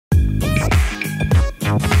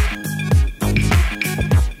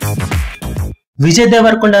Vijay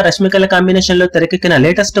Devarakonda రష్మికల combination లో తెరకెక్కిన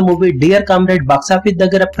latest movie dear comrade box office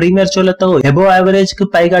దగ్గర ప్రీమియర్ షోలతో అబోవ్ యావరేజ్ కి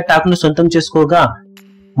పైగా టాక్ ను సొంతం చేసుకోగా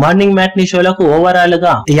మార్నింగ్ మ్యాట్నీ షోలకు ఓవరాల్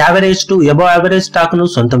గా average to above average talk ను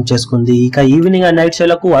సొంతం చేసుకుంది. ఇక ఈవినింగ్ అండ్ నైట్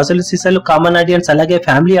షోలకు అసలు సిసలు కామన్ ఆడియన్స్ అలాగే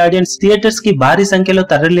ఫ్యామిలీ ఆడియన్స్ థియేటర్స్ కి భారీ సంఖ్యలో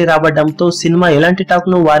తరలి రావడంతో సినిమా ఎలాంటి టాక్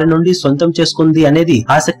ను వారి నుండి సొంతం చేసుకుంది అనేది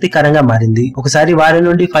ఆసక్తికరంగా మారింది. ఒకసారి వారి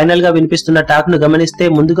నుండి ఫైనల్ గా వినిపిస్తున్న టాక్ ను గమనిస్తే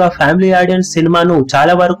ముందుగా ఫ్యామిలీ ఆడియన్స్ సినిమాను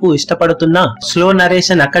చాలా వరకు ఇష్టపడుతున్నా స్లో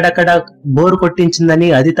నరేషన్ అక్కడక్కడ బోర్ కొట్టించిందని,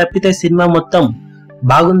 అది తప్పితే సినిమా మొత్తం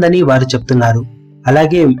బాగుందని వారు చెప్తున్నారు.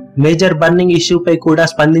 అలాగే మేజర్ బర్నింగ్ ఇష్యూ పై కూడా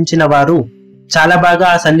స్పందించిన వారు చాలా బాగా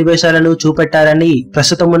ఆ సన్నివేశాలను చూపెట్టారని,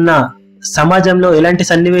 ప్రస్తుతం ఉన్న సమాజంలో ఇలాంటి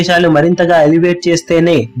సన్నివేశాలు మరింతగా ఎలివేట్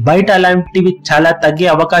చేస్తేనే బయట అలాంటివి చాలా తగ్గే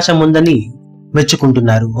అవకాశం ఉందని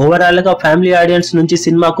మెచ్చుకుంటున్నారు. ఓవరాల్ గా ఫ్యామిలీ ఆడియన్స్ నుంచి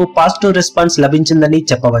సినిమాకు పాజిటివ్ రెస్పాన్స్ లభించిందని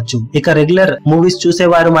చెప్పవచ్చు. ఇక రెగ్యులర్ మూవీస్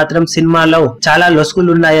చూసేవారు మాత్రం సినిమాలో చాలా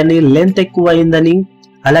లొసుగులున్నాయని, లెంత్ ఎక్కువైందని,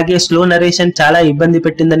 అలాగే స్లో నరేషన్ చాలా ఇబ్బంది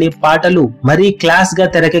పెట్టిందని, పాటలు మరీ క్లాస్ గా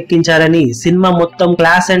తెరకెక్కించారని, సినిమా మొత్తం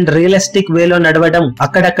క్లాస్ అండ్ రియలిస్టిక్ వేలో నడవడం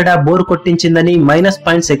అక్కడక్కడ బోర్ కొట్టించిందని మైనస్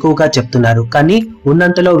పాయింట్స్ ఎక్కువగా చెప్తున్నారు. కానీ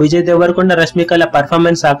ఉన్నంతలో Vijay Devarakonda రష్మికల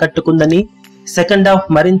performance ఆకట్టుకుందని, second half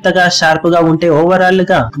మరింతగా షార్ప్ గా ఉంటే ఓవరాల్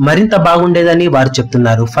గా మరింత బాగుండేదని వారు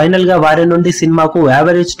చెప్తున్నారు. ఫైనల్ గా వారి నుండి సినిమాకు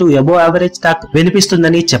average to above average talk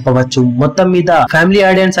వినిపిస్తుందని చెప్పవచ్చు. మొత్తం మీద ఫ్యామిలీ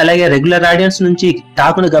ఆడియన్స్ అలాగే రెగ్యులర్ ఆడియన్స్ నుంచి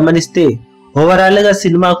టాక్ ను గమనిస్తే ఓవరాల్ గా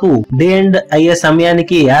సినిమాకు డే ఎండ్ అయ్యే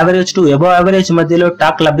సమయానికి యావరేజ్ టు అబోవ్ యావరేజ్ మధ్యలో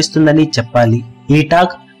టాక్ లభిస్తుందని చెప్పాలి. ఈ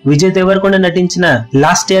టాక్ విజయ్ దేవరకొండ నటించిన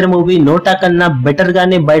లాస్ట్ ఇయర్ మూవీ నోటా కన్నా బెటర్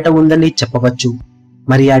గానే బయట ఉందని చెప్పవచ్చు.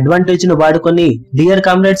 మరి అడ్వాంటేజ్ ను వాడుకొని డియర్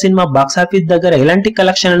కామ్రేడ్ సినిమా బాక్సాఫీస్ దగ్గర ఎలాంటి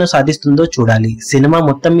కలెక్షన్లను సాధిస్తుందో చూడాలి. సినిమా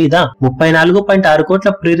మొత్తం మీద 34.6 కోట్ల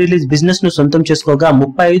ప్రీ రిలీజ్ బిజినెస్ ను సొంతం చేసుకోగా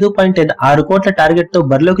 35.6 కోట్ల టార్గెట్ తో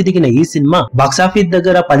బరిలోకి దిగిన ఈ సినిమా బాక్సాఫీస్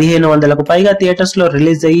దగ్గర 1500కు పైగా థియేటర్స్ లో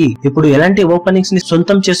రిలీజ్ అయ్యి ఇప్పుడు ఎలాంటి ఓపెనింగ్స్ ని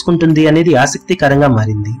సొంతం చేసుకుంటుంది అనేది ఆసక్తికరంగా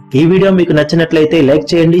మారింది. ఈ వీడియో మీకు నచ్చినట్లయితే లైక్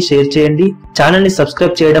చేయండి, షేర్ చేయండి, ఛానల్ ని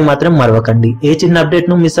సబ్స్క్రైబ్ చేయడం మాత్రం మరవకండి. ఏ చిన్న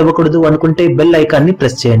అప్డేట్ ను మిస్ అవ్వకూడదు అనుకుంటే బెల్ ఐకాన్ ని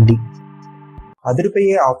ప్రెస్ చేయండి.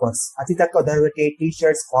 అదిరిపోయే ఆఫర్స్, అతి తక్కువ ధరకే T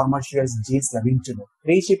shirts, formal shirts, jeans లభించును.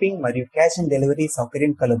 ఫ్రీ షిప్పింగ్ మరియు క్యాష్ ఆన్ డెలివరీ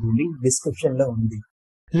సౌకర్యం కలదు. లింక్ డిస్క్రిప్షన్ లో ఉంది.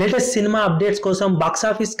 లేటెస్ట్ సినిమా అప్డేట్స్ కోసం,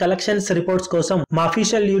 బాక్సాఫీస్ కలెక్షన్స్ రిపోర్ట్స్ కోసం మా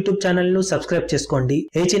అఫీషియల్ యూట్యూబ్ ఛానల్ ను సబ్స్క్రైబ్ చేసుకోండి.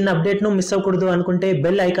 ఏ చిన్న అప్డేట్ ను మిస్ అవ్వకూడదు అనుకుంటే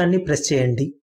బెల్ ఐకాన్ ని ప్రెస్ చేయండి.